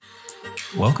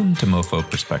Welcome to MoFo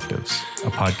Perspectives,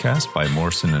 a podcast by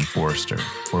Morrison & Foerster,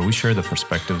 where we share the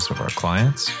perspectives of our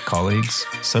clients, colleagues,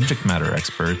 subject matter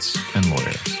experts, and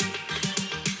lawyers.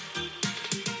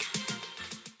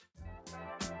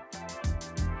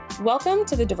 Welcome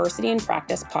to the Diversity in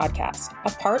Practice podcast,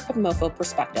 a part of MoFo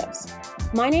Perspectives.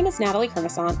 My name is Natalie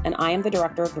Kernisant, and I am the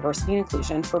Director of Diversity and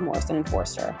Inclusion for Morrison &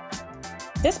 Foerster.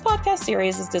 This podcast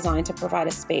series is designed to provide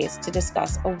a space to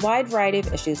discuss a wide variety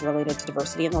of issues related to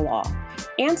diversity in the law,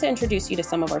 and to introduce you to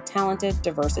some of our talented,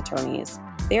 diverse attorneys,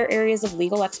 their areas of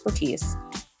legal expertise,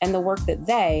 and the work that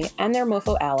they and their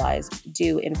MoFo allies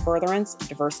do in furtherance of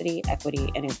diversity,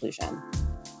 equity, and inclusion.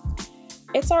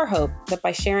 It's our hope that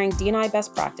by sharing D&I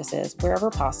best practices wherever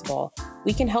possible,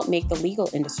 we can help make the legal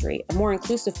industry a more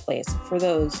inclusive place for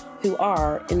those who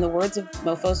are, in the words of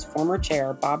MoFo's former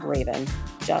chair, Bob Raven,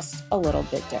 just a little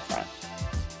bit different.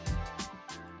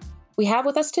 We have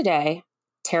with us today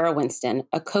Tara Winston,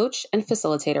 a coach and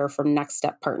facilitator from Next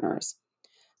Step Partners.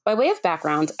 By way of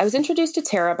background, I was introduced to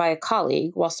Tara by a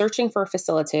colleague while searching for a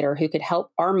facilitator who could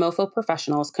help our MoFo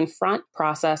professionals confront,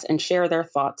 process, and share their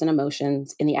thoughts and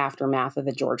emotions in the aftermath of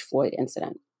the George Floyd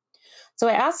incident. So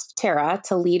I asked Tara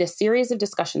to lead a series of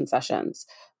discussion sessions.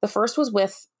 The first was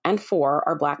with and for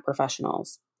our Black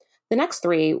professionals. The next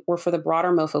three were for the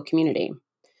broader MoFo community.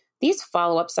 These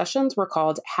follow-up sessions were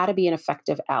called How to Be an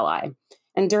Effective Ally.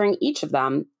 And during each of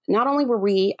them, not only were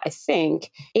we, I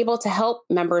think, able to help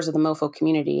members of the MoFo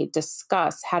community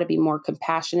discuss how to be more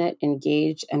compassionate,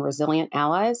 engaged, and resilient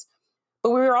allies, but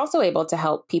we were also able to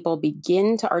help people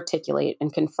begin to articulate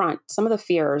and confront some of the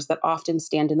fears that often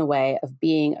stand in the way of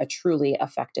being a truly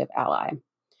effective ally.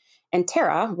 And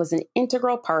Tara was an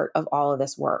integral part of all of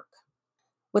this work.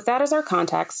 With that as our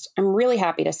context, I'm really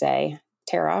happy to say,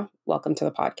 Tara, welcome to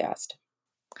the podcast.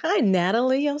 Hi,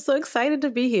 Natalie. I'm so excited to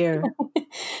be here.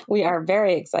 We are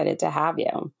very excited to have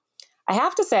you. I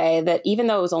have to say that even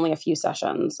though it was only a few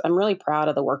sessions, I'm really proud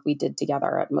of the work we did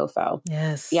together at MoFo.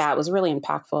 Yes. Yeah, it was really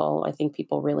impactful. I think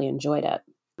people really enjoyed it.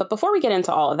 But before we get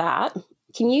into all of that,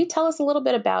 can you tell us a little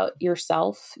bit about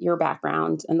yourself, your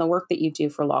background, and the work that you do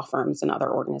for law firms and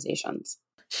other organizations?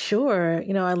 Sure.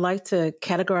 I like to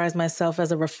categorize myself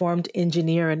as a reformed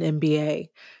engineer and MBA.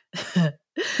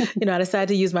 I decided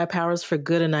to use my powers for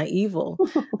good and not evil.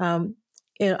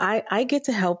 I get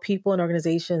to help people and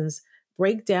organizations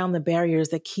break down the barriers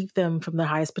that keep them from their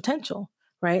highest potential,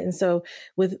 right? And so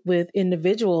with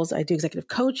individuals, I do executive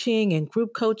coaching and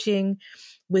group coaching.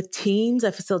 With teams,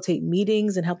 I facilitate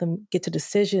meetings and help them get to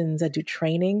decisions. I do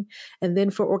training. And then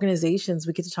for organizations,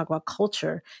 we get to talk about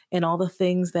culture and all the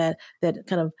things that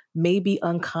kind of may be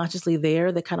unconsciously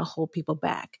there that kind of hold people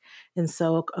back. And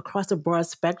so across a broad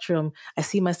spectrum, I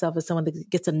see myself as someone that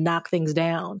gets to knock things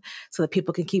down so that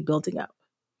people can keep building up.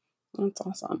 That's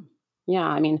awesome. Yeah,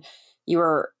 I mean, you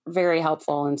were very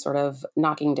helpful in sort of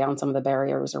knocking down some of the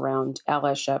barriers around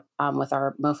allyship with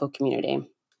our MoFo community.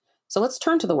 So let's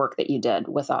turn to the work that you did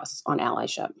with us on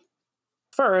allyship.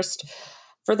 First,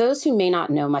 for those who may not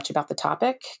know much about the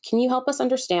topic, can you help us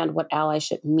understand what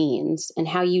allyship means and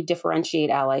how you differentiate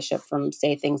allyship from,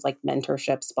 say, things like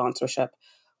mentorship, sponsorship,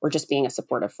 or just being a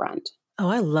supportive friend? Oh,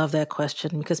 I love that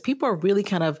question because people are really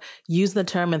kind of using the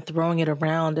term and throwing it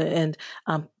around and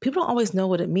people don't always know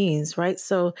what it means, right?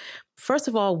 So first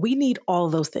of all, we need all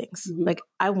of those things. Mm-hmm. Like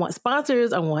I want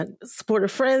sponsors, I want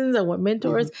supportive friends, I want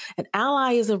mentors. Mm-hmm. An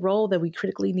ally is a role that we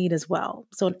critically need as well.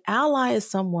 So an ally is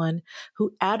someone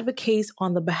who advocates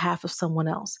on the behalf of someone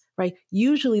else, right?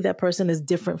 Usually that person is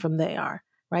different from they are.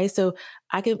 Right. So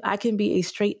I can be a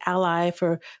straight ally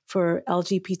for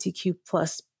LGBTQ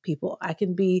plus people. I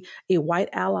can be a white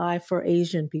ally for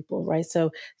Asian people, right? So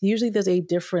usually there's a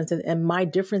difference and my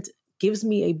difference gives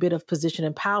me a bit of position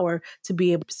and power to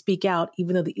be able to speak out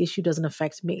even though the issue doesn't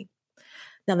affect me.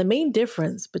 Now, the main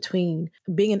difference between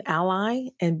being an ally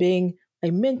and being a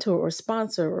mentor or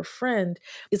sponsor or friend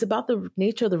is about the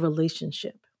nature of the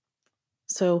relationship.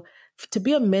 So to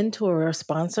be a mentor or a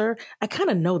sponsor, I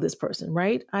kind of know this person,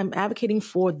 right? I'm advocating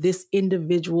for this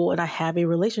individual and I have a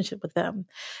relationship with them.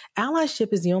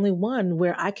 Allyship is the only one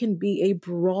where I can be a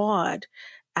broad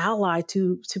ally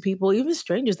to people, even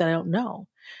strangers that I don't know.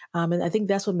 And I think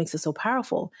that's what makes it so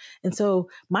powerful. And so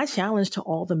my challenge to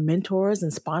all the mentors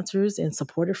and sponsors and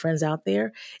supportive friends out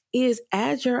there is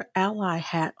add your ally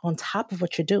hat on top of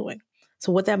what you're doing.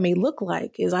 So what that may look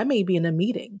like is I may be in a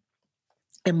meeting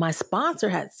and my sponsor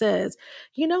hat says,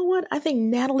 you know what? I think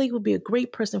Natalie would be a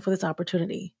great person for this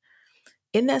opportunity.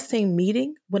 In that same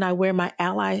meeting, when I wear my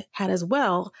ally hat as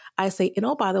well, I say, and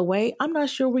oh, by the way, I'm not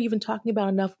sure we're even talking about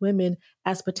enough women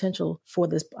as potential for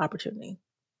this opportunity.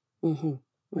 Mm-hmm.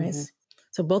 Right? Mm-hmm.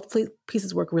 So both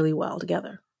pieces work really well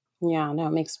together. Yeah, no,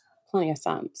 it makes plenty of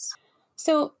sense.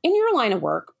 So in your line of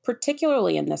work,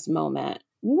 particularly in this moment,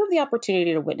 you have the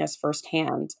opportunity to witness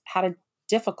firsthand how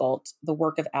difficult the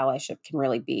work of allyship can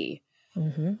really be.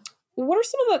 Mm-hmm. What are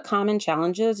some of the common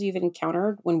challenges you've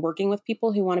encountered when working with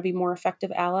people who want to be more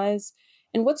effective allies?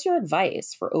 And what's your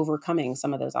advice for overcoming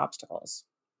some of those obstacles?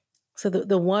 So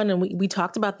the one, and we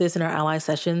talked about this in our ally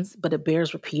sessions, but it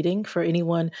bears repeating for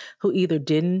anyone who either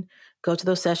didn't go to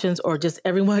those sessions or just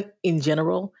everyone in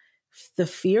general. The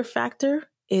fear factor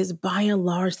is by and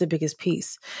large the biggest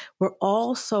piece. We're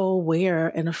all so aware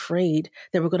and afraid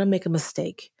that we're going to make a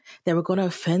mistake, that we're going to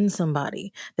offend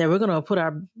somebody, that we're going to put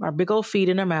our big old feet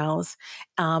in our mouths,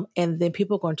 and then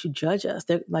people are going to judge us.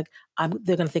 They're like,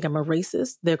 they're going to think I'm a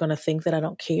racist. They're going to think that I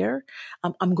don't care.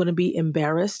 I'm going to be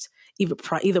embarrassed,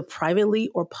 either privately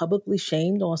or publicly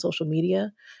shamed on social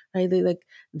media. Right?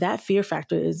 That fear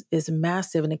factor is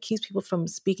massive, and it keeps people from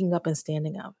speaking up and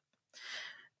standing up.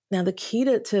 Now, the key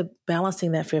to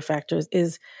balancing that fear factor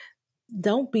is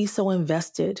don't be so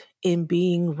invested in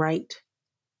being right,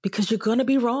 because you're going to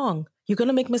be wrong. You're going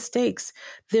to make mistakes.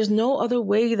 There's no other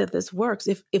way that this works.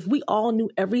 If we all knew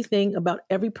everything about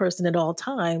every person at all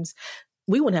times,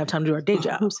 we wouldn't have time to do our day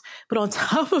jobs. But on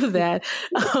top of that,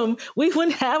 we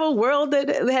wouldn't have a world that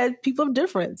had people of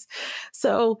difference.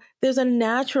 So there's a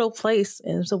natural place.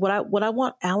 And so what I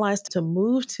want allies to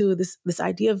move to this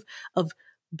idea of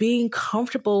being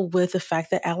comfortable with the fact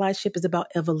that allyship is about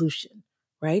evolution,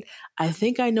 right? I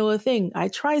think I know a thing. I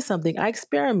try something, I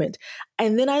experiment,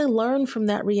 and then I learn from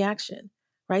that reaction,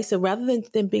 right? So rather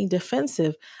than being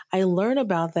defensive, I learn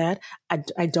about that.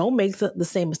 I don't make the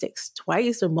same mistakes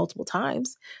twice or multiple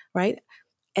times, right?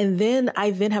 And then I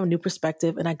have a new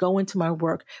perspective, and I go into my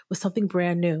work with something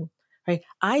brand new, right?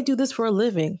 I do this for a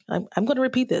living. I'm going to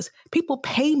repeat this. People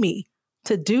pay me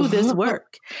to do this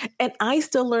work. And I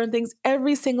still learn things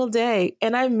every single day,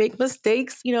 and I make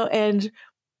mistakes, and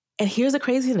here's the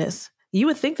craziness. You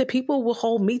would think that people will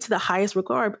hold me to the highest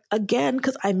regard, again,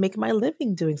 because I make my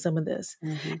living doing some of this.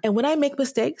 Mm-hmm. And when I make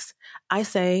mistakes, I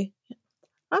say,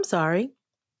 I'm sorry,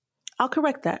 I'll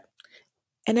correct that.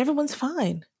 And everyone's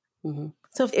fine. Mm-hmm.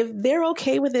 So if they're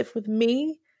okay with it with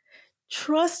me,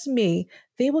 trust me,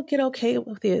 they will get okay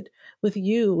with it with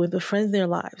you, with the friends in their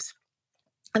lives.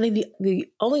 I think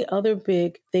the only other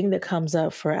big thing that comes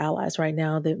up for allies right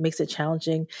now that makes it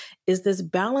challenging is this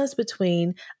balance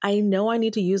between, I know I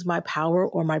need to use my power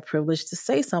or my privilege to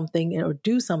say something or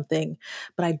do something,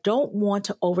 but I don't want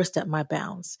to overstep my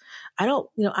bounds. I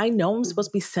know I'm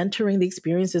supposed to be centering the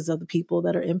experiences of the people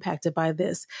that are impacted by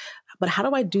this, but how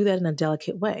do I do that in a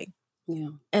delicate way? Yeah.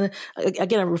 And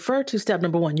again, I refer to step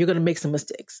number 1, you're going to make some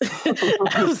mistakes.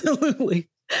 Absolutely.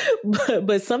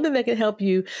 But something that can help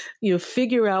you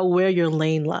figure out where your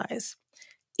lane lies.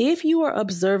 If you are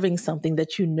observing something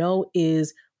that you know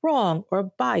is wrong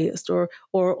or biased or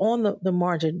on the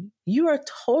margin, you are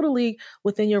totally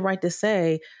within your right to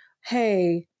say,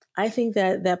 hey, I think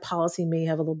that policy may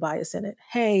have a little bias in it.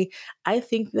 Hey, I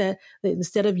think that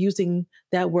instead of using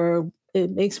that word, it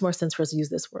makes more sense for us to use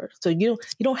this word. So you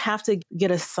don't have to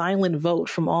get a silent vote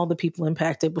from all the people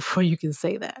impacted before you can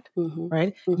say that,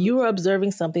 right? Mm-hmm. You are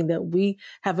observing something that we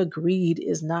have agreed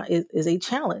is a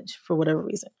challenge for whatever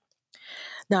reason.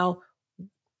 Now,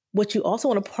 what you also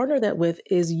want to partner that with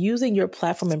is using your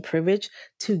platform and privilege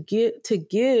to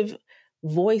give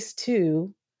voice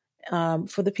to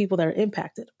for the people that are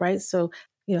impacted, right? So,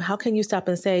 how can you stop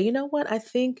and say, you know what, I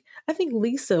think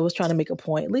Lisa was trying to make a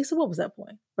point. Lisa, what was that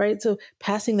point, right? So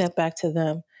passing that back to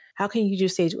them. How can you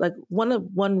just say, like,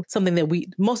 something that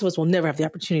most of us will never have the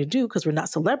opportunity to do because we're not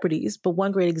celebrities. But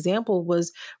one great example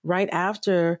was right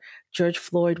after George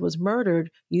Floyd was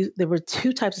murdered, there were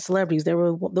 2 types of celebrities. There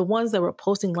were the ones that were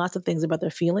posting lots of things about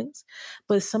their feelings,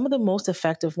 but some of the most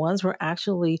effective ones were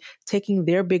actually taking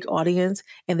their big audience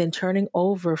and then turning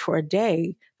over for a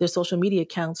day their social media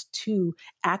accounts to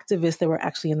activists that were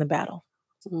actually in the battle.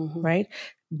 Mm-hmm. Right?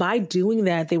 By doing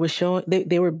that, they were showing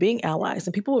they were being allies,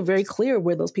 and people were very clear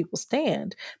where those people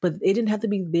stand, but it didn't have to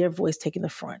be their voice taking the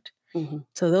front. Mm-hmm.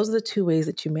 So those are the 2 ways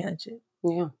that you manage it.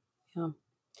 Yeah.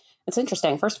 It's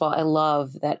interesting. First of all, I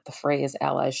love that the phrase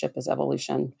allyship is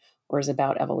evolution or is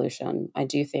about evolution. I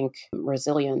do think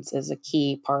resilience is a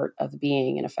key part of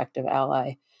being an effective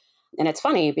ally. And it's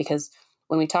funny because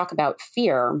when we talk about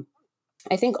fear,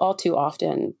 I think all too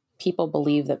often people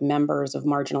believe that members of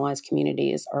marginalized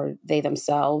communities are they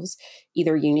themselves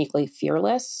either uniquely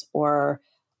fearless or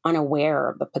unaware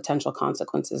of the potential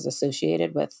consequences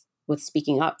associated with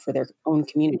speaking up for their own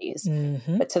communities.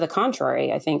 Mm-hmm. But to the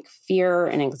contrary, I think fear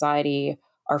and anxiety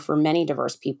are for many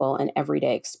diverse people an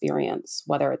everyday experience,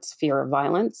 whether it's fear of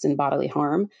violence and bodily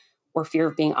harm or fear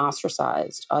of being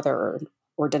ostracized, othered,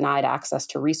 or denied access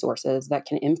to resources that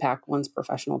can impact one's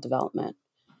professional development.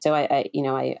 So I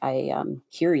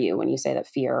hear you when you say that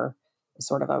fear is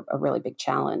sort of a really big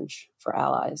challenge for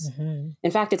allies. Mm-hmm.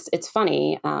 In fact, it's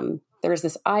funny. There was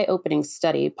this eye-opening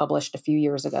study published a few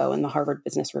years ago in the Harvard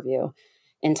Business Review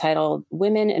entitled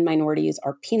 "Women and Minorities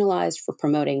Are Penalized for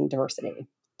Promoting Diversity."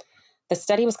 The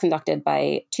study was conducted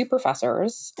by two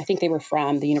professors. I think they were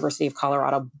from the University of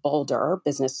Colorado Boulder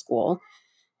Business School,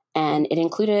 and it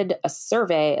included a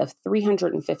survey of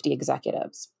 350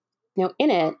 executives. Now,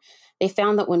 in it, they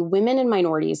found that when women and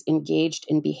minorities engaged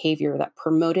in behavior that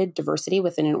promoted diversity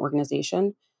within an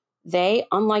organization, they,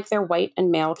 unlike their white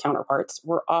and male counterparts,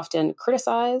 were often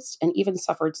criticized and even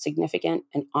suffered significant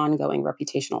and ongoing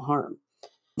reputational harm.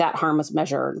 That harm was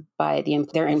measured by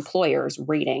their employers'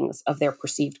 ratings of their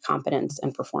perceived competence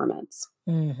and performance.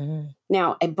 Mm-hmm.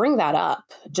 Now, I bring that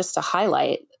up just to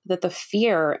highlight that the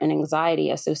fear and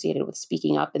anxiety associated with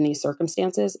speaking up in these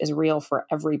circumstances is real for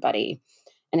everybody.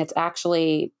 And it's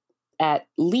actually, at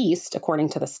least according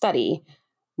to the study,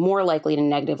 more likely to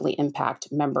negatively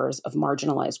impact members of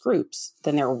marginalized groups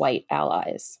than their white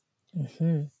allies.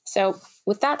 Mm-hmm. So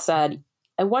with that said,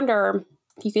 I wonder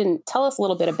if you can tell us a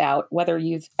little bit about whether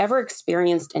you've ever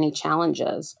experienced any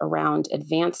challenges around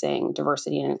advancing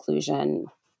diversity and inclusion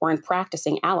or in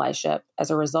practicing allyship as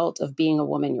a result of being a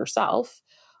woman yourself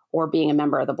or being a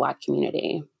member of the Black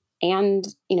community. And,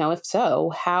 if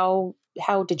so, how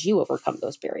did you overcome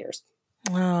those barriers?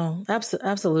 Oh,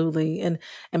 absolutely. And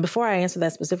before I answer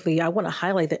that specifically, I want to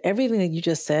highlight that everything that you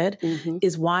just said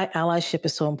is why allyship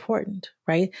is so important,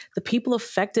 right? The people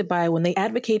affected by when they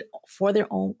advocate for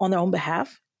on their own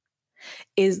behalf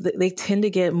is that they tend to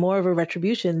get more of a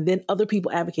retribution than other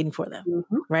people advocating for them,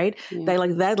 right?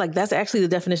 Yeah. That's actually the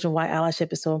definition of why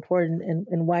allyship is so important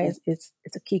and why it's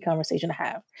a key conversation to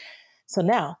have. So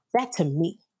now back to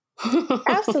me.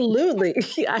 Absolutely.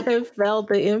 I have felt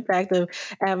the impact of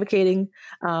advocating.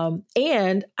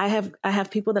 And I have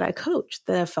people that I coach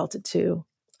that have felt it too.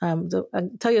 So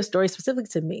I'll tell you a story specific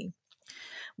to me.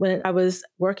 When I was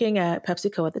working at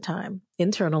PepsiCo at the time,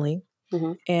 internally,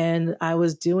 and I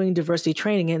was doing diversity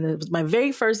training, and it was my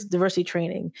very first diversity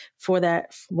training for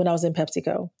that when I was in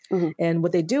PepsiCo. And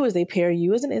what they do is they pair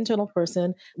you as an internal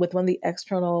person with one of the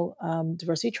external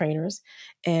diversity trainers.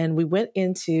 And we went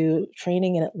into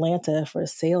training in Atlanta for a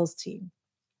sales team.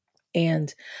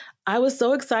 And I was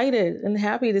so excited and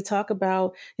happy to talk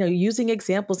about, using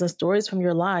examples and stories from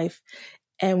your life.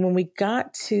 And when we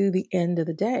got to the end of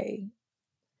the day,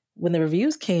 when the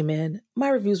reviews came in, my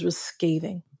reviews were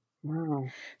scathing. Wow.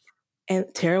 And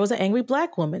Tara was an angry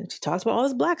Black woman. She talks about all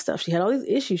this Black stuff. She had all these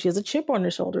issues. She has a chip on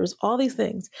her shoulders, all these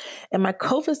things. And my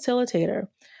co-facilitator,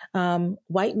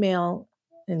 white male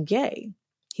and gay,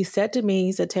 he said to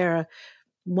me, Tara,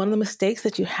 one of the mistakes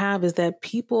that you have is that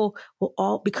people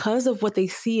will because of what they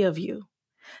see of you,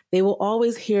 they will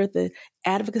always hear the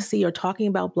advocacy or talking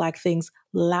about Black things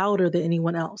louder than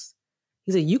anyone else.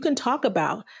 He said, you can talk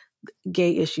about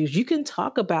gay issues. You can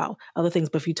talk about other things,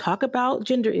 but if you talk about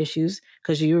gender issues,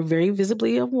 because you're very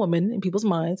visibly a woman in people's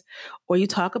minds, or you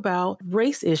talk about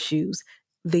race issues,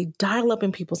 they dial up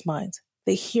in people's minds.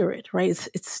 They hear it, right?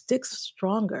 It sticks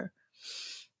stronger.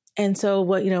 And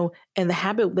so and the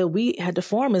habit that we had to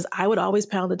form is I would always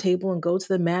pound the table and go to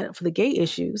the mat for the gay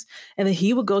issues. And then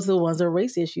he would go to the ones that are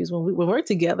race issues when we would work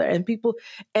together, and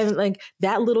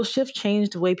that little shift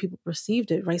changed the way people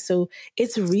perceived it, right? So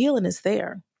it's real and it's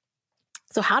there.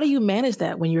 So how do you manage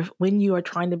that when you are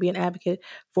trying to be an advocate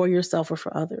for yourself or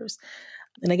for others?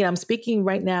 And again, I'm speaking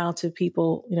right now to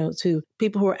people, to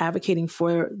people who are advocating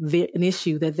for an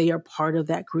issue that they are part of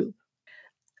that group.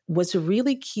 What's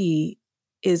really key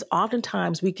is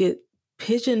oftentimes we get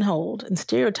pigeonholed and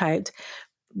stereotyped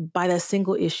by that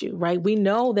single issue, right? We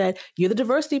know that you're the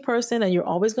diversity person and you're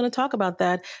always going to talk about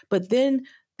that, but then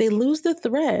they lose the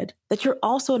thread that you're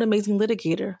also an amazing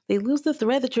litigator. They lose the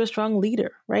thread that you're a strong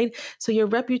leader, right? So your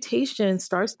reputation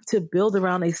starts to build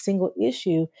around a single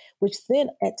issue, which then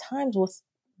at times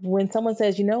when someone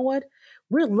says, you know what,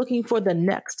 we're looking for the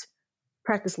next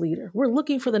practice leader, we're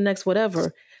looking for the next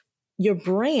whatever, your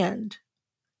brand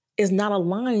is not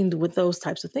aligned with those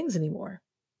types of things anymore.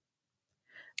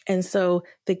 And so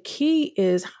the key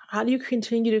is, how do you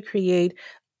continue to create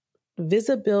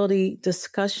visibility,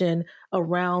 discussion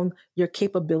around your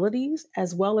capabilities,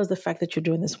 as well as the fact that you're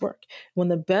doing this work?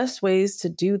 One of the best ways to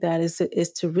do that is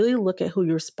to really look at who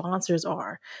your sponsors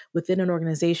are within an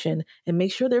organization and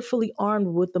make sure they're fully armed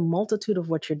with the multitude of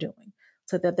what you're doing.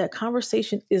 So that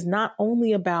conversation is not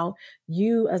only about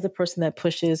you as the person that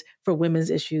pushes for women's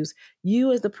issues,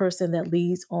 you as the person that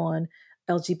leads on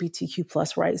LGBTQ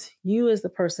plus rights, you as the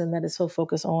person that is so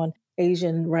focused on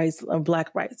Asian rights or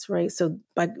Black rights, right? So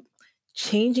by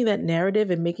changing that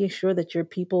narrative and making sure that your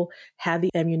people have the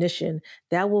ammunition,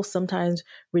 that will sometimes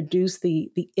reduce the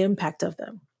impact of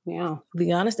them. Yeah.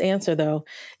 The honest answer, though,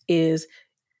 is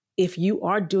if you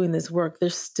are doing this work,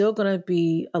 there's still going to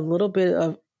be a little bit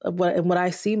of what I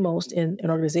see most in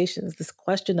organizations, this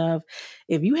question of,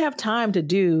 if you have time to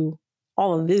do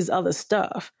all of this other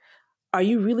stuff, are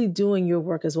you really doing your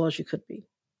work as well as you could be?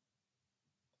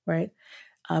 Right.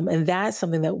 And that's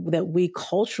something that we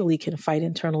culturally can fight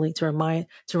internally to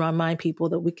remind people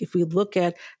that if we look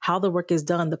at how the work is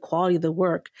done, the quality of the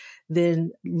work,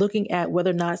 then looking at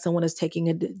whether or not someone is taking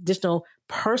additional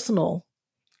personal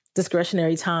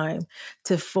discretionary time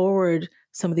to forward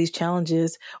some of these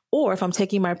challenges, or if I'm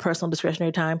taking my personal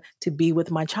discretionary time to be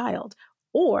with my child,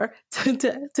 or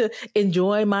to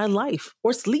enjoy my life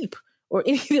or sleep or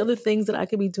any of the other things that I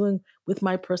could be doing with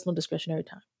my personal discretionary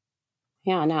time.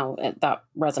 Yeah, no, that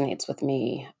resonates with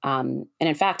me. And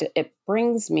in fact, it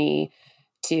brings me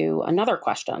to another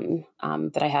question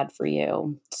that I had for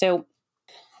you. So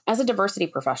as a diversity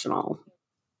professional,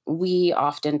 we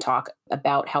often talk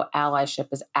about how allyship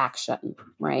is action,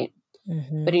 right?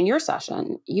 Mm-hmm. But in your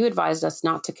session, you advised us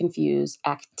not to confuse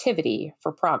activity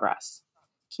for progress.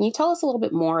 Can you tell us a little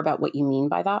bit more about what you mean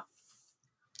by that?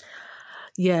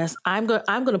 Yes, I'm going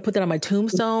to put that on my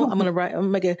tombstone. I'm going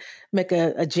to make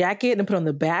a jacket and put it on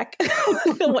the back.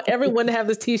 I want everyone to have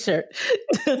this T-shirt.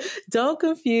 Don't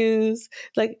confuse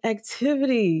like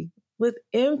activity with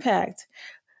impact.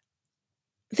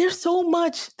 There's so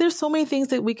many things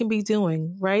that we can be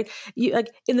doing, right?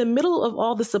 Like in the middle of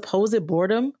all the supposed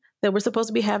boredom that we're supposed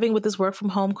to be having with this work from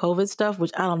home COVID stuff,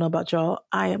 which I don't know about y'all,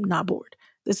 I am not bored.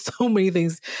 There's so many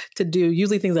things to do,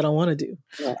 usually things I don't want to do.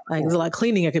 Yeah. Like there's a lot of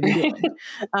cleaning I could be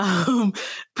doing.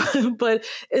 But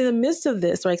in the midst of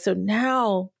this, right? So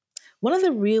now one of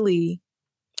the really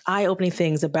eye-opening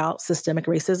things about systemic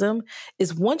racism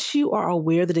is once you are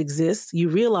aware that it exists, you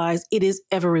realize it is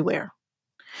everywhere.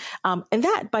 And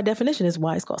that, by definition, is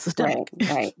why it's called systemic.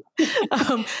 Right.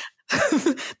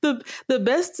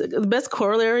 The best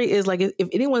corollary is like if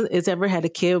anyone has ever had a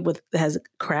kid that has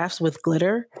crafts with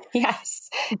glitter. Yes,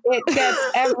 it gets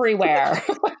everywhere.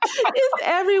 It's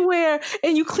everywhere,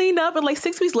 and you clean up, and like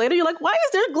 6 weeks later, you're like, "Why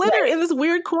is there glitter in this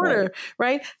weird corner?"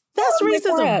 Right? That's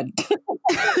racism.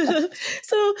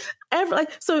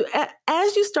 So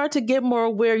as you start to get more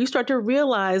aware, you start to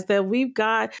realize that we've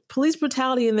got police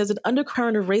brutality and there's an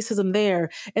undercurrent of racism there.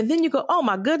 And then you go, oh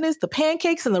my goodness, the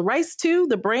pancakes and the rice too,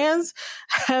 the brands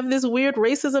have this weird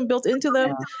racism built into them.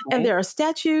 Yeah, right. And there are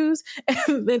statues.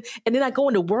 And then I go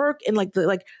into work and like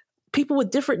people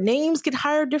with different names get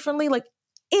hired differently. Like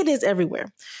it is everywhere.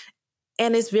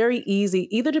 And it's very easy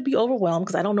either to be overwhelmed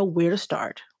because I don't know where to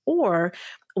start, or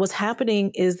what's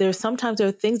happening is there are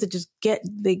things that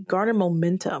they garner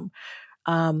momentum.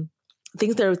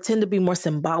 Things that tend to be more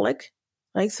symbolic,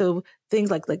 right? So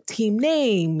things like team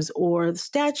names or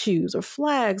statues or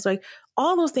flags, like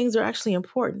all those things are actually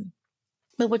important.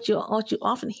 But what you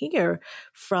often hear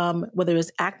from whether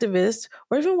it's activists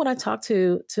or even when I talk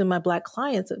to my Black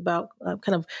clients about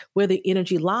kind of where the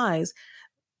energy lies,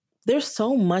 there's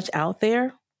so much out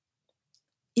there.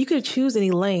 You could choose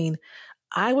any lane.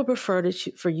 I would prefer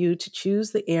for you to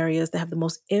choose the areas that have the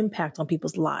most impact on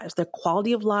people's lives, their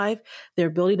quality of life, their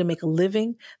ability to make a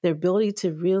living, their ability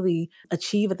to really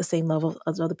achieve at the same level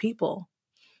as other people.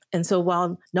 And so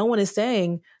while no one is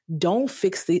saying, don't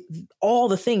fix all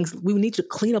the things, we need to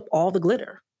clean up all the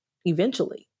glitter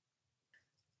eventually.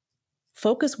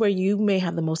 Focus where you may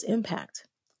have the most impact.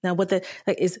 Now, what it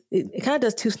kind of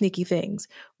does two sneaky things.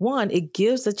 One, it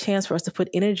gives a chance for us to put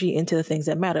energy into the things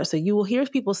that matter. So you will hear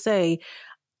people say,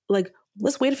 like,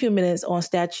 let's wait a few minutes on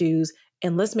statues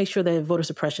and let's make sure that voter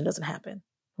suppression doesn't happen,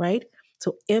 right?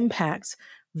 So impact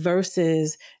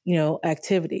versus,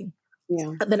 activity. Yeah.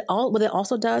 What it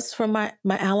also does for my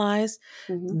allies,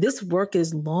 mm-hmm. This work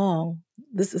is long.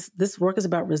 This work is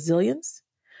about resilience,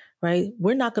 right?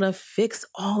 We're not going to fix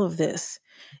all of this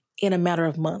in a matter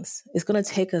of months. It's going to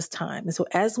take us time. And so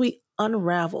as we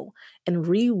unravel and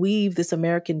reweave this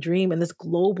American dream and this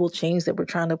global change that we're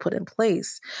trying to put in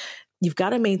place, you've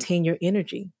got to maintain your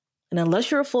energy. And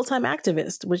unless you're a full-time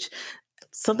activist, which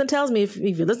something tells me if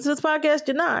you listen to this podcast,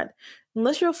 you're not.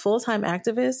 Unless you're a full-time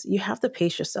activist, you have to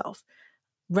pace yourself.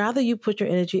 Rather, you put your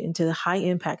energy into the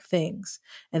high-impact things,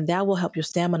 and that will help your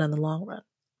stamina in the long run.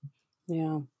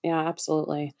 Yeah,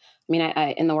 absolutely. I mean,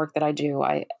 I in the work that I do,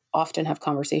 I often have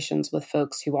conversations with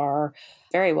folks who are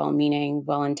very well-meaning,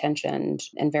 well-intentioned,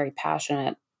 and very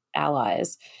passionate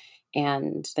allies.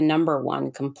 And the number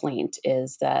one complaint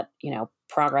is that,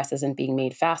 progress isn't being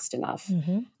made fast enough.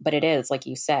 Mm-hmm. But it is, like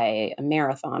you say, a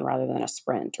marathon rather than a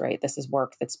sprint, right? This is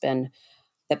work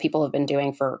that people have been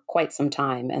doing for quite some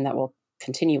time and that will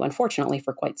continue, unfortunately,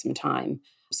 for quite some time.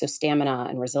 So stamina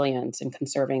and resilience and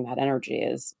conserving that energy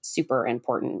is super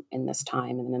important in this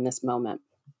time and in this moment.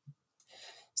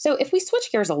 So if we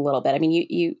switch gears a little bit, I mean,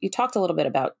 you talked a little bit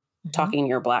about talking to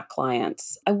your Black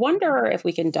clients. I wonder if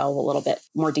we can delve a little bit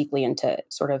more deeply into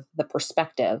sort of the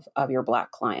perspective of your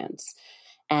Black clients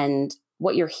and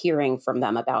what you're hearing from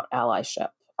them about allyship.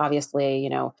 Obviously,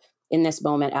 in this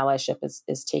moment, allyship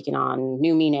is taking on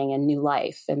new meaning and new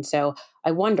life. And so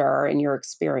I wonder, in your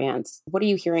experience, what are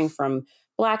you hearing from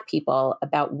Black people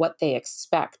about what they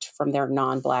expect from their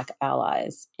non-Black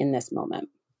allies in this moment?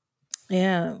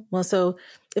 Yeah. Well, so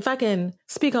if I can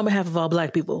speak on behalf of all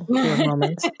Black people for a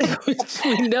moment, which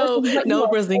we know no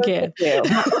person can.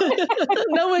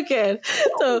 No one can.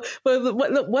 So, but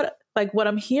what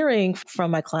I'm hearing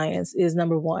from my clients is,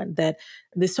 number one, that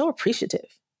they're so appreciative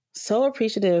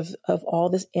of all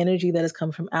this energy that has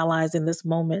come from allies in this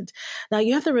moment. Now,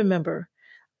 you have to remember,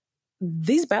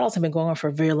 these battles have been going on for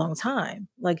a very long time,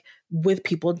 like with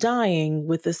people dying,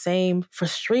 with the same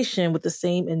frustration, with the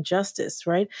same injustice,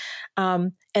 right?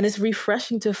 And it's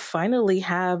refreshing to finally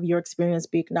have your experience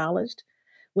be acknowledged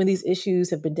when these issues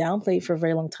have been downplayed for a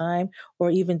very long time or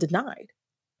even denied,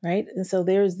 right? And so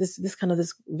there's this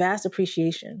vast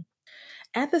appreciation.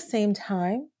 At the same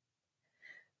time,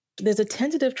 there's a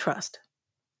tentative trust.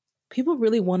 People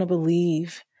really want to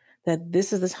believe that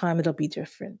this is the time it'll be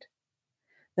different.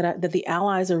 That the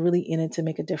allies are really in it to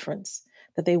make a difference,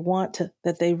 that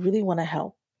they really want to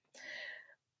help.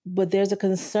 But there's a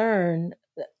concern,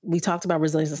 we talked about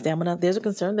resilience and stamina, there's a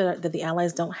concern that the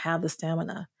allies don't have the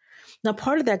stamina. Now,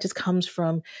 part of that just comes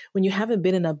from when you haven't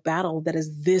been in a battle that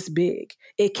is this big,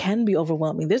 it can be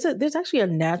overwhelming. There's actually a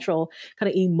natural kind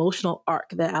of emotional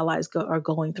arc that allies are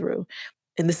going through.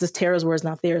 And this is Tara's words,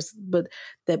 not theirs, but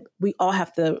that we all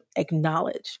have to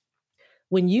acknowledge.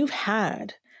 When you've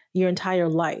had your entire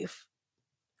life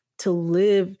to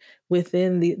live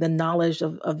within the knowledge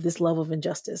of this level of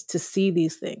injustice, to see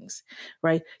these things,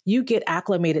 right? You get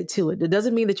acclimated to it. It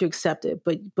doesn't mean that you accept it,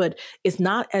 but it's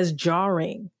not as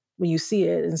jarring when you see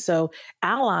it. And so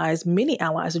many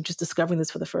allies are just discovering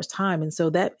this for the first time. And so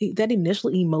that initial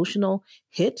emotional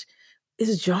hit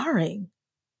is jarring,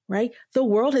 right? The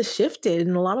world has shifted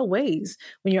in a lot of ways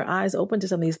when your eyes open to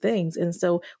some of these things. And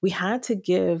so we had to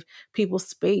give people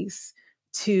space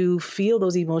to feel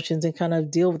those emotions and kind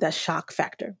of deal with that shock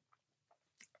factor.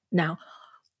 Now,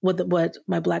 what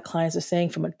my Black clients are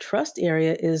saying from a trust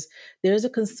area is there's a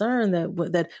concern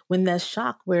that when that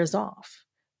shock wears off,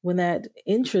 when that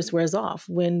interest wears off,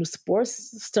 when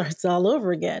sports starts all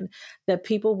over again, that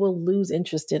people will lose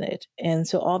interest in it. And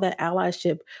so all that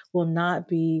allyship will not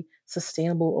be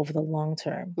sustainable over the long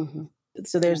term. Mm-hmm.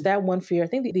 So there's that one fear. I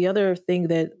think the other thing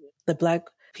that the Black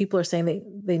people are saying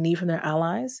they need from their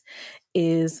allies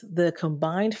is the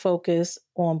combined focus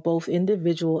on both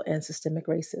individual and systemic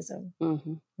racism,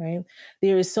 right?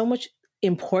 There is so much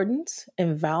importance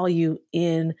and value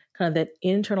in kind of that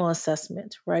internal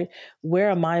assessment, right? Where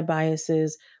are my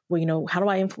biases? Well, how do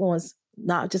I influence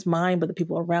not just mine, but the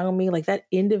people around me? Like that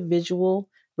individual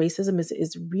racism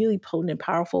is really potent and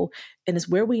powerful, and it's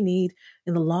where we need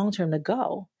in the long term to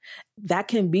go. That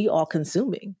can be all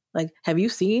consuming. Like, have you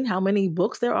seen how many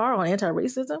books there are on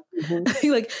anti-racism?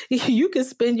 Mm-hmm. Like, you can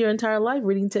spend your entire life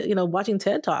reading, watching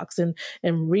TED Talks and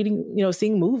reading,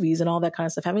 seeing movies and all that kind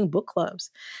of stuff, having book clubs.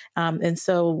 And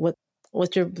so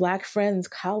what your Black friends,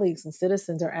 colleagues, and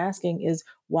citizens are asking is,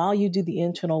 while you do the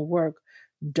internal work,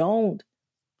 don't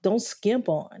skimp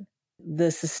on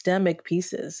the systemic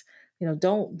pieces.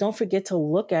 Don't forget to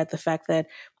look at the fact that,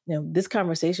 this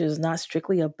conversation is not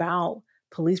strictly about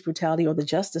police brutality or the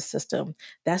justice system.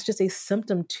 That's just a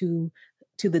symptom to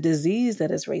the disease that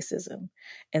is racism.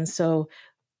 And so,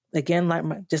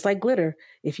 again, just like glitter,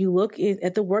 if you look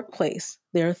at the workplace,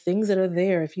 there are things that are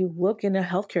there. If you look in a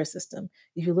healthcare system,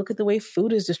 if you look at the way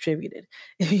food is distributed,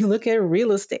 if you look at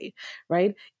real estate,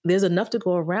 right, there's enough to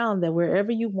go around that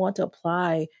wherever you want to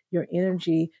apply your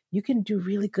energy, you can do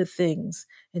really good things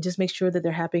and just make sure that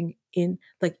they're happening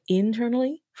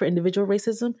internally for individual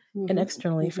racism and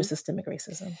externally for systemic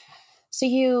racism. So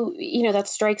that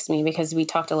strikes me because we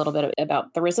talked a little bit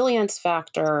about the resilience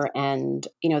factor and,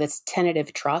 this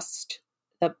tentative trust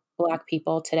that Black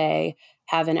people today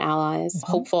have in allies,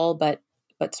 hopeful, but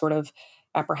sort of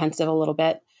apprehensive a little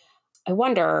bit. I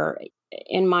wonder,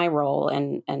 in my role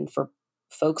and for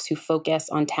folks who focus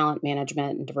on talent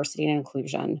management and diversity and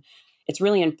inclusion, it's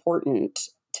really important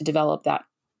to develop that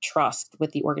trust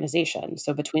with the organization.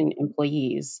 So between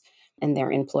employees and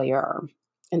their employer.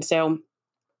 And so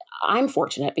I'm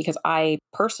fortunate because I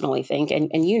personally think, and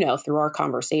through our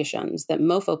conversations, that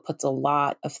MoFo puts a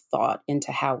lot of thought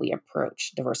into how we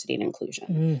approach diversity and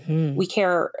inclusion. Mm-hmm. We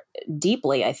care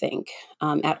deeply, I think,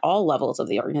 at all levels of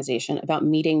the organization about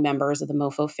meeting members of the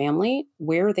MoFo family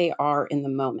where they are in the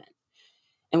moment.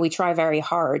 And we try very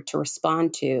hard to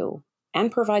respond to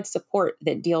and provide support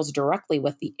that deals directly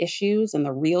with the issues and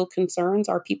the real concerns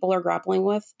our people are grappling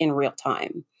with in real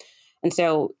time. And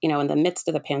so, in the midst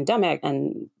of the pandemic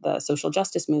and the social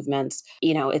justice movements,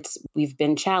 we've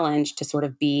been challenged to sort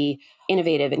of be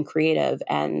innovative and creative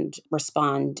and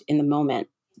respond in the moment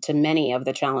to many of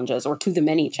the challenges, or to the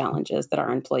many challenges that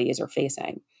our employees are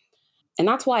facing. And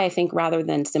that's why I think rather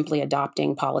than simply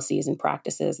adopting policies and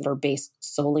practices that are based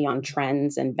solely on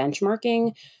trends and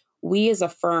benchmarking, we as a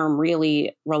firm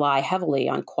really rely heavily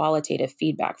on qualitative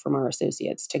feedback from our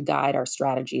associates to guide our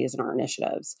strategies and our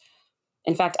initiatives.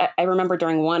 In fact, I remember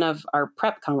during one of our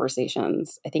prep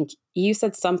conversations, I think you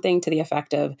said something to the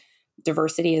effect of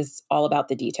diversity is all about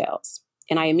the details.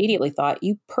 And I immediately thought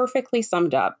you perfectly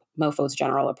summed up MoFo's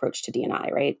general approach to D&I,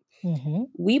 right? Mm-hmm.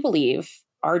 We believe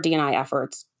our D&I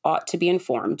efforts ought to be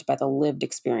informed by the lived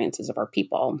experiences of our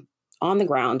people on the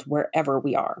ground wherever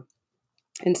we are.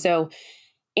 And so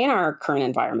in our current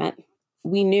environment,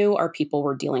 we knew our people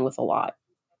were dealing with a lot.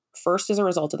 First, as a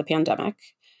result of the pandemic,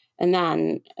 and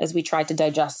then as we tried to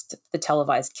digest the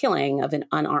televised killing of an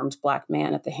unarmed Black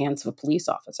man at the hands of a police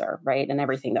officer, right, and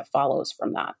everything that follows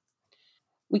from that.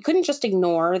 We couldn't just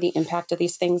ignore the impact of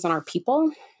these things on our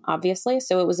people, obviously.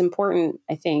 So it was important,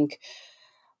 I think,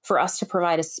 for us to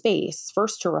provide a space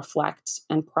first to reflect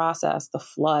and process the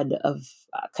flood of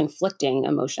conflicting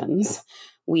emotions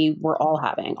we were all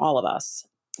having, all of us,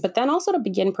 but then also to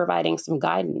begin providing some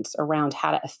guidance around how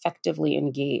to effectively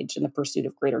engage in the pursuit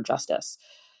of greater justice.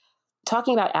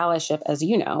 Talking about allyship, as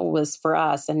you know, was for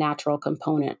us a natural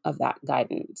component of that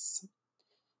guidance.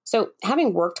 So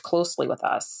having worked closely with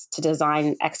us to design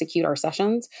and execute our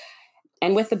sessions,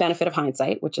 and with the benefit of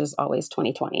hindsight, which is always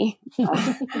 2020,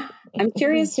 I'm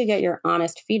curious to get your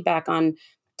honest feedback on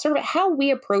sort of how we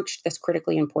approached this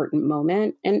critically important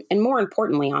moment. And more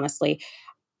importantly, honestly,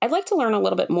 I'd like to learn a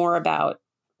little bit more about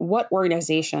what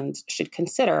organizations should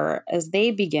consider as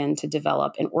they begin to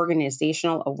develop an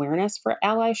organizational awareness for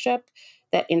allyship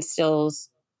that instills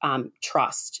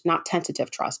trust, not tentative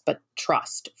trust, but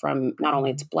trust from not only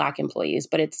its Black employees,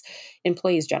 but its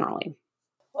employees generally.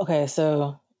 Okay,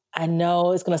 so I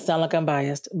know it's going to sound like I'm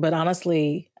biased, but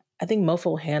honestly, I think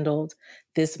MoFo handled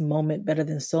this moment better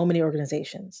than so many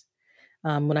organizations.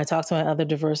 When I talk to my other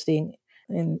diversity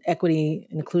and equity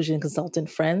and inclusion consultant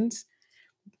friends,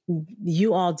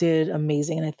 you all did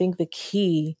amazing. And I think the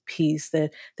key piece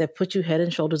that put you head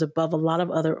and shoulders above a lot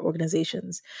of other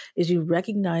organizations is you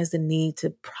recognize the need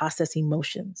to process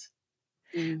emotions.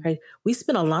 Right? We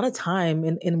spend a lot of time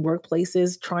in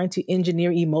workplaces trying to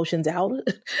engineer emotions out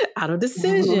of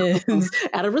decisions,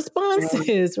 out of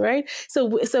responses, right?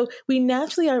 So we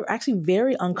naturally are actually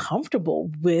very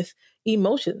uncomfortable with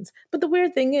emotions. But the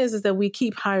weird thing is that we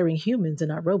keep hiring humans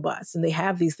in our robots, and they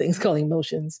have these things called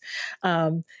emotions.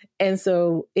 And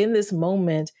so in this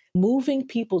moment, moving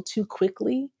people too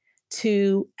quickly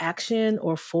to action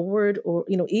or forward, or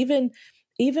even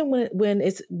when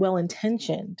it's well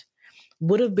intentioned,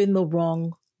 would have been the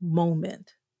wrong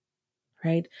moment,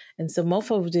 right? And so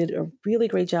MoFo did a really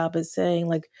great job at saying,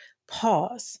 like,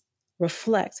 pause,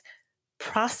 reflect,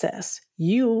 process.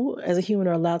 You as a human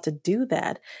are allowed to do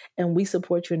that, and we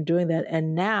support you in doing that.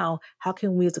 And now, how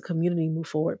can we as a community move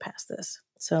forward past this?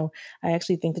 So I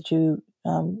actually think that you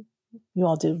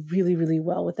all did really, really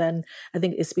well with that. And I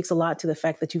think it speaks a lot to the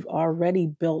fact that you've already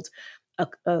built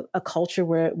a culture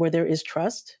where there is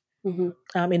trust.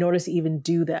 Mm-hmm. In order to even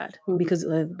do that, mm-hmm.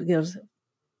 because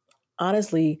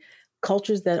honestly,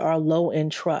 cultures that are low in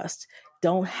trust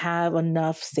don't have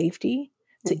enough safety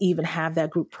to mm-hmm. even have that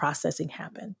group processing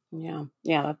happen.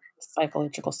 Yeah,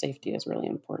 psychological safety is really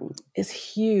important. It's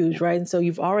huge, right? And so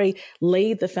you've already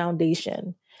laid the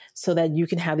foundation so that you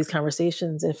can have these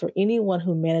conversations. And for anyone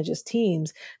who manages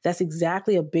teams, that's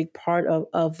exactly a big part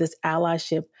of this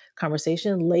allyship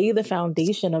conversation. Lay the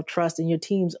foundation of trust in your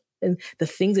teams and the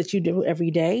things that you do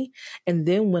every day. And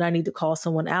then when I need to call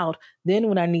someone out, then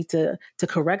when I need to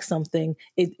correct something,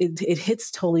 it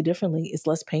hits totally differently. It's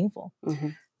less painful. Mm-hmm.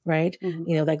 Right.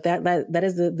 Mm-hmm. Like that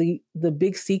is the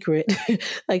big secret.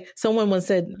 Like someone once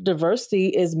said, diversity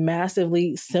is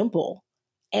massively simple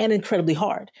and incredibly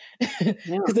hard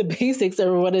because the basics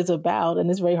are what it's about.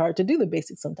 And it's very hard to do the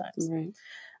basics sometimes. Right.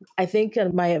 I think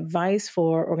my advice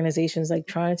for organizations like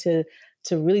trying to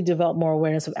to really develop more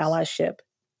awareness of allyship.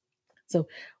 So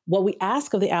what we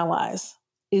ask of the allies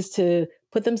is to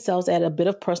put themselves at a bit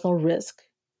of personal risk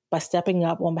by stepping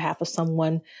up on behalf of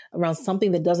someone around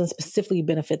something that doesn't specifically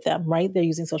benefit them, right? They're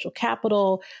using social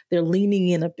capital, they're leaning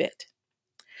in a bit.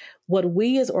 What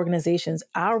we as organizations,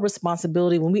 our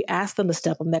responsibility, when we ask them to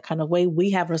step up in that kind of way,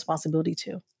 we have a responsibility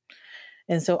too.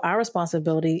 And so our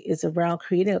responsibility is around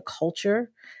creating a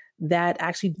culture that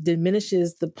actually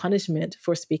diminishes the punishment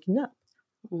for speaking up,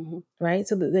 right?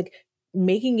 So like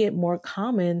making it more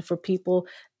common for people,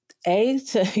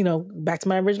 to, back to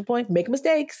my original point, make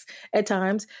mistakes at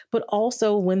times, but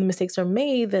also when the mistakes are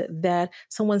made, that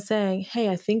someone's saying, hey,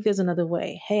 I think there's another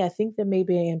way. Hey, I think there may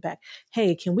be an impact.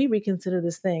 Hey, can we reconsider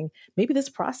this thing? Maybe this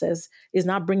process is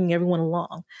not bringing everyone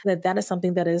along. That is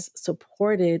something that is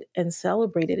supported and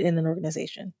celebrated in an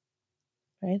organization,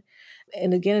 right?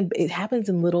 And again, it happens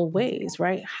in little ways,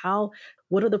 right?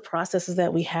 What are the processes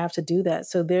that we have to do that?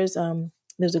 So there's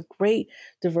a great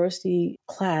diversity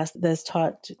class that's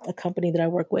taught a company that I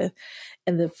work with.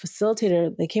 And the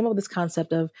facilitator, they came up with this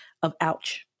concept of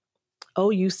ouch,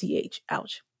 O-U-C-H,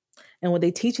 ouch. And what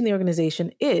they teach in the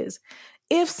organization is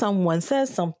if someone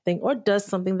says something or does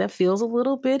something that feels a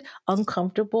little bit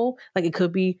uncomfortable, like it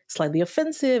could be slightly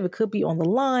offensive, it could be on the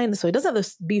line, so it doesn't have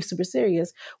to be super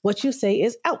serious, what you say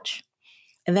is ouch.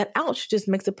 And that ouch just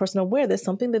makes the person aware that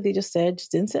something that they just said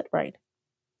just didn't sit right.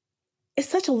 It's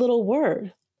such a little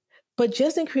word, but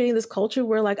just in creating this culture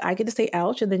where like I get to say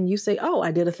ouch and then you say, oh,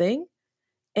 I did a thing.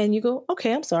 And you go,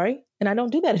 okay, I'm sorry. And I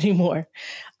don't do that anymore.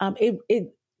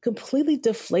 It completely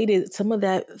deflated some of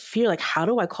that fear. Like, how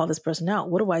do I call this person out?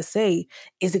 What do I say?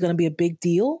 Is it going to be a big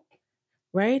deal?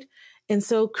 Right. And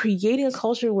so creating a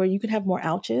culture where you can have more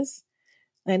ouches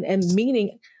and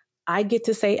meaning I get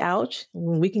to say ouch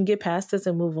when we can get past this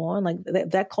and move on. Like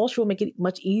that culture will make it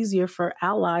much easier for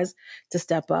allies to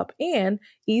step up and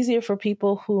easier for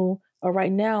people who are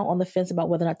right now on the fence about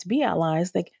whether or not to be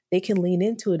allies. Like they can lean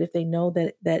into it if they know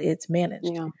that it's managed.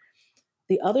 Yeah.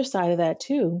 The other side of that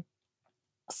too,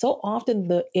 so often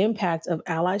the impact of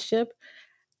allyship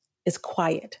is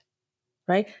quiet.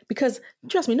 Right? Because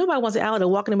trust me, nobody wants an ally to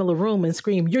walk in the middle of the room and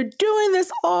scream, you're doing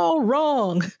this all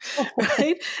wrong,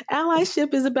 right?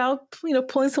 Allyship is about,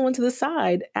 pulling someone to the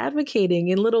side, advocating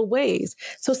in little ways.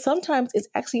 So sometimes it's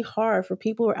actually hard for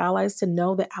people who are allies to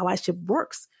know that allyship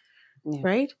works,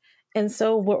 right? And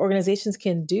so what organizations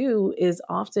can do is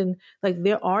often, like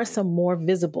there are some more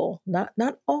visible, not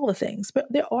all the things, but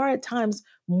there are at times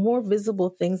more visible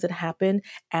things that happen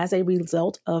as a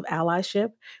result of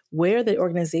allyship where the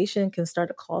organization can start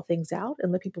to call things out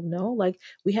and let people know, like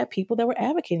we have people that were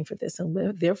advocating for this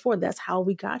and therefore that's how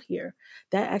we got here.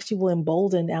 That actually will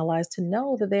embolden allies to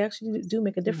know that they actually do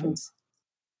make a difference.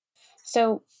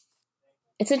 So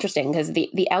it's interesting because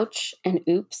the ouch and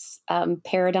oops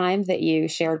paradigm that you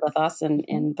shared with us and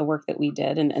in the work that we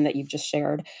did and that you've just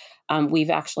shared,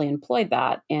 we've actually employed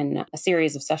that in a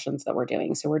series of sessions that we're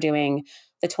doing. So we're doing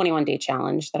the 21-day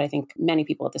challenge that I think many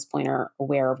people at this point are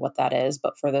aware of what that is.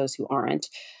 But for those who aren't,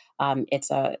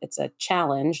 it's a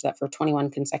challenge that for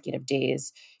 21 consecutive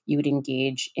days, you would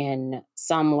engage in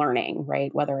some learning,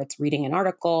 right? Whether it's reading an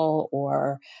article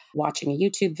or watching a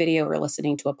YouTube video or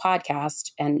listening to a podcast,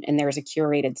 and there's a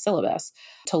curated syllabus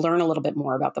to learn a little bit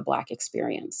more about the Black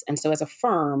experience. And so as a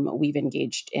firm, we've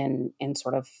engaged in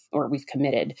we've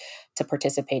committed to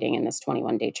participating in this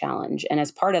 21-day challenge. And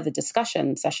as part of the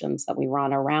discussion sessions that we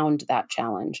run around that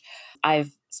challenge,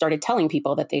 I've started telling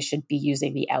people that they should be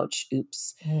using the ouch,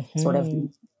 oops sort of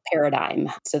paradigm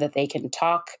so that they can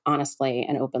talk honestly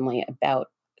and openly about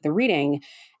the reading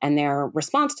and their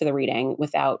response to the reading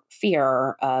without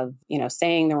fear of,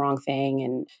 saying the wrong thing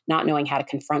and not knowing how to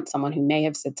confront someone who may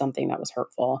have said something that was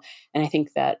hurtful. And I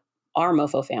think that our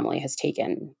MoFo family has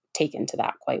taken to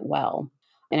that quite well.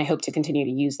 And I hope to continue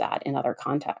to use that in other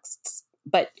contexts.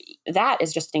 But that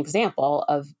is just an example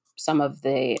of some of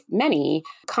the many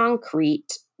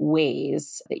concrete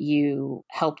ways that you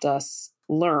helped us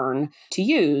learn to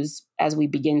use as we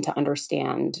begin to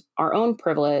understand our own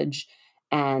privilege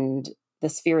and the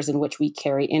spheres in which we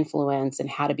carry influence and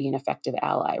how to be an effective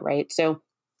ally, right? So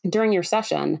during your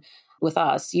session with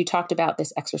us, you talked about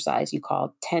this exercise you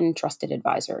called 10 Trusted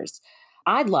Advisors.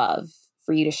 I'd love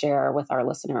for you to share with our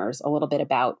listeners a little bit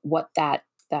about what that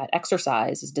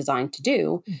exercise is designed to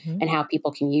do and how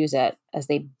people can use it as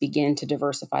they begin to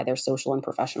diversify their social and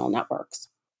professional networks.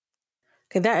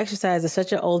 Okay, that exercise is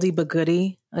such an oldie but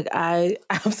goodie. Like I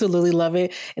absolutely love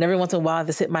it. And every once in a while I have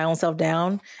to sit my own self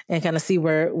down and kind of see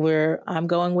where I'm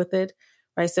going with it.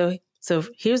 Right. So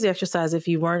here's the exercise if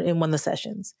you weren't in one of the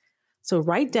sessions. So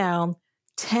write down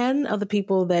 10 of the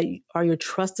people that are your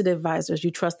trusted advisors,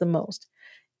 you trust the most,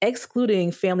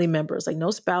 excluding family members, like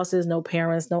no spouses, no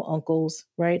parents, no uncles,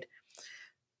 right?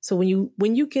 So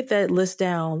when you get that list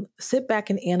down, sit back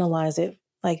and analyze it.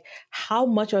 Like, how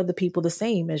much are the people the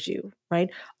same as you, right?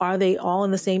 Are they all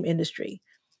in the same industry?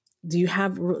 Do you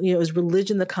have, is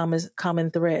religion the common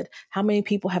thread? How many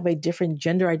people have a different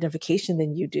gender identification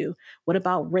than you do? What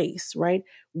about race, right?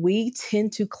 We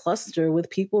tend to cluster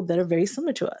with people that are very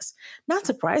similar to us. Not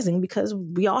surprising, because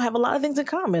we all have a lot of things in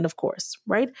common, of course,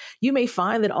 right? You may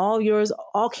find that all yours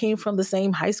all came from the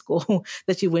same high school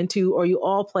that you went to, or you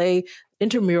all play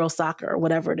intramural soccer or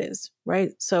whatever it is,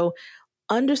 right? So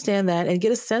understand that and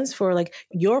get a sense for like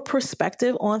your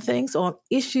perspective on things, on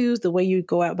issues, the way you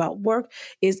go out about work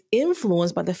is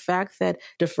influenced by the fact that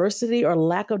diversity or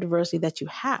lack of diversity that you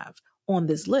have on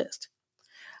this list.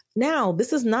 Now,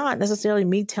 this is not necessarily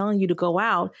me telling you to go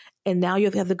out and now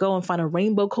you have to go and find a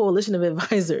rainbow coalition of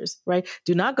advisors, right?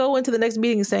 Do not go into the next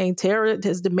meeting saying Tara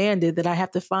has demanded that I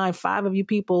have to find 5 of you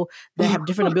people that have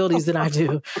different abilities than I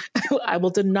do. I will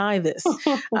deny this.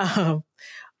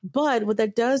 But what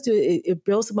that does do, it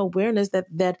builds some awareness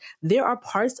that there are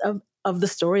parts of the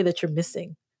story that you're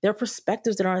missing. There are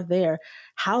perspectives that aren't there.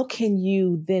 How can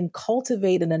you then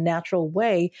cultivate in a natural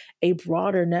way a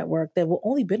broader network that will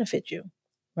only benefit you,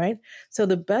 right? So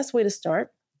the best way to start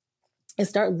is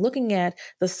start looking at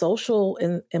the social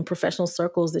and professional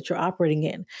circles that you're operating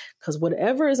in, because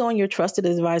whatever is on your trusted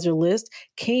advisor list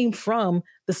came from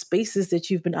the spaces that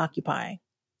you've been occupying,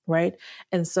 right?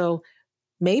 And so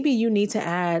maybe you need to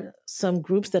add some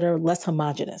groups that are less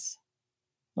homogenous.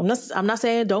 I'm not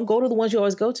saying don't go to the ones you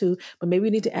always go to, but maybe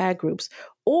you need to add groups.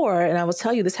 Or, and I will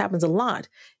tell you, this happens a lot.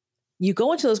 You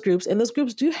go into those groups and those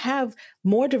groups do have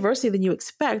more diversity than you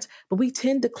expect, but we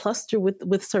tend to cluster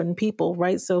with certain people,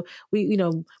 right? So we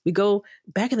go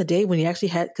back in the day when you actually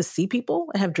could see people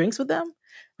and have drinks with them,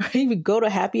 right? We go to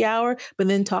happy hour, but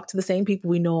then talk to the same people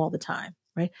we know all the time,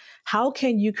 right? How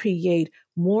can you create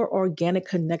more organic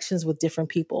connections with different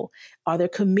people? Are there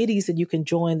committees that you can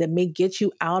join that may get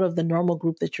you out of the normal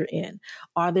group that you're in?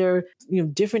 Are there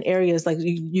different areas like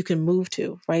you can move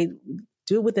to, right?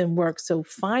 Do it within work. So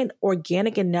find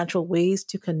organic and natural ways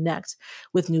to connect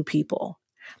with new people.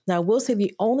 Now, I will say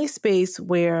the only space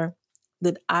where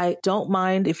that I don't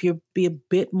mind if you be a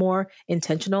bit more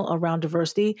intentional around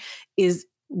diversity is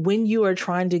when you are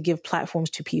trying to give platforms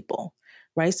to people.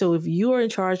 Right. So if you are in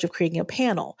charge of creating a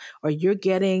panel, or you're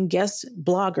getting guest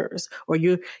bloggers, or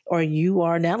you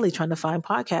are, Natalie, trying to find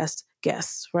podcast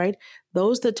guests, right?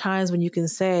 Those are the times when you can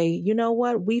say, you know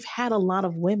what, we've had a lot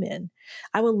of women.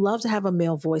 I would love to have a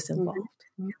male voice involved. Mm-hmm.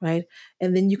 Right.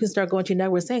 And then you can start going to your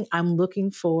network saying, I'm looking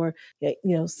for,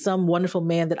 some wonderful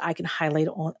man that I can highlight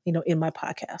on, in my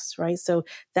podcast. Right. So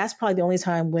that's probably the only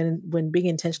time when being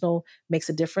intentional makes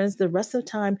a difference. The rest of the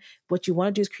time, what you want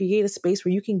to do is create a space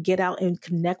where you can get out and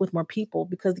connect with more people,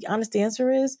 because the honest answer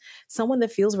is someone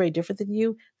that feels very different than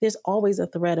you, there's always a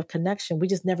thread of connection. We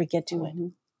just never get to mm-hmm.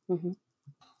 it. Mm-hmm.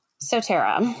 So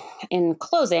Tara, in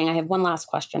closing, I have one last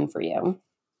question for you.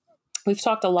 We've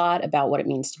talked a lot about what it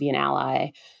means to be an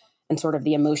ally and sort of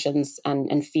the emotions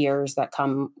and fears that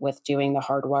come with doing the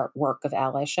hard work of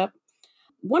allyship.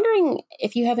 Wondering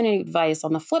if you have any advice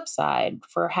on the flip side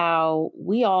for how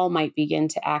we all might begin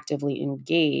to actively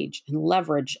engage and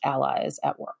leverage allies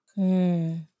at work.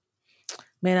 Man,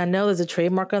 I know there's a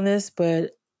trademark on this,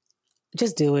 but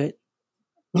just do it.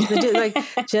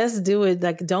 Just do it.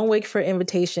 Like, don't wait for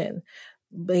invitation.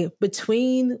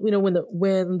 Between,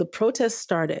 when the protests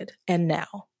started and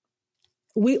now,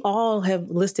 we all have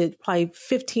listed probably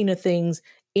 15 of things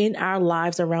in our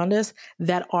lives around us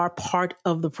that are part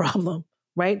of the problem,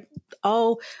 right?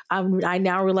 Oh, I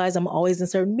now realize I'm always in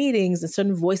certain meetings and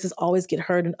certain voices always get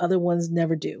heard and other ones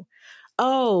never do.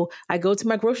 Oh, I go to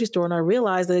my grocery store and I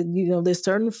realize that, there's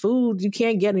certain food you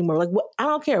can't get anymore. Like, I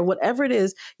don't care. Whatever it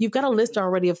is, you've got a list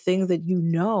already of things that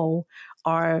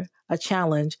are a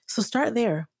challenge. So start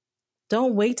there.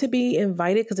 Don't wait to be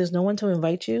invited because there's no one to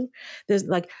invite you.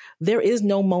 There is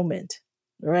no moment,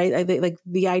 right? I think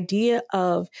the idea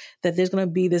of that there's going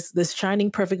to be this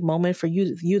shining perfect moment for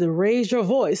you to raise your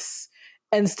voice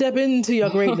and step into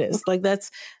your greatness.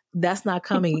 That's not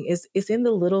coming. It's in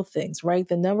the little things, right?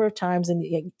 The number of times,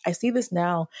 and I see this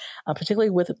now, particularly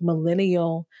with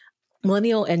millennial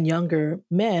and younger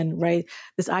men, right?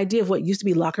 This idea of what used to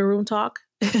be locker room talk,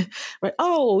 right?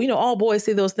 Oh, all boys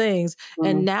say those things. Mm-hmm.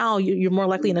 And now you're more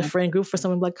likely in a friend group for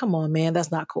someone like, come on, man,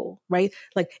 that's not cool, right?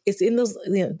 Like, it's in those,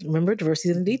 remember,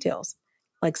 diversity in the details.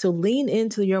 So lean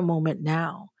into your moment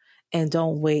now and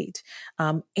don't wait.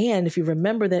 And if you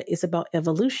remember that it's about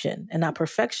evolution and not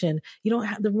perfection,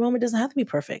 the moment doesn't have to be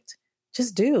perfect.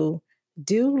 Just do,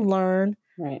 learn,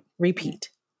 right, repeat.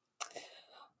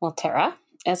 Well, Tara,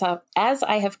 as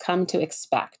I have come to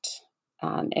expect,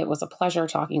 it was a pleasure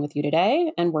talking with you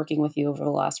today and working with you over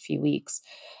the last few weeks.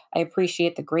 I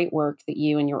appreciate the great work that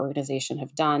you and your organization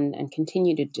have done and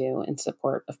continue to do in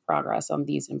support of progress on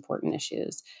these important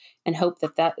issues, and hope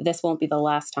that this won't be the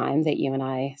last time that you and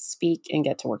I speak and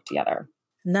get to work together.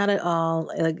 Not at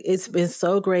all. It's been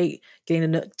so great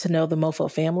getting to know the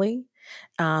MoFo family.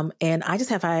 And I just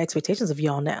have high expectations of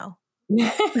y'all now.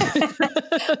 Well,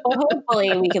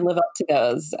 hopefully we can live up to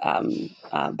those.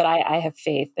 But I have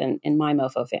faith in my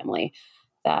MoFo family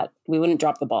that we wouldn't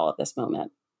drop the ball at this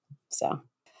moment. So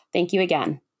thank you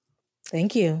again.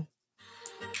 Thank you.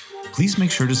 Please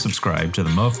make sure to subscribe to the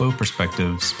MoFo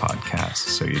Perspectives podcast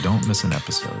so you don't miss an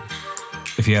episode.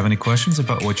 If you have any questions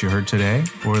about what you heard today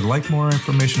or would like more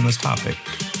information on this topic,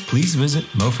 please visit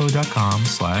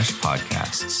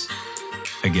mofo.com/podcasts.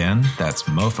 Again, that's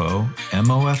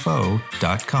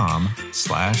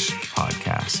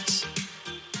mofo.com/podcasts.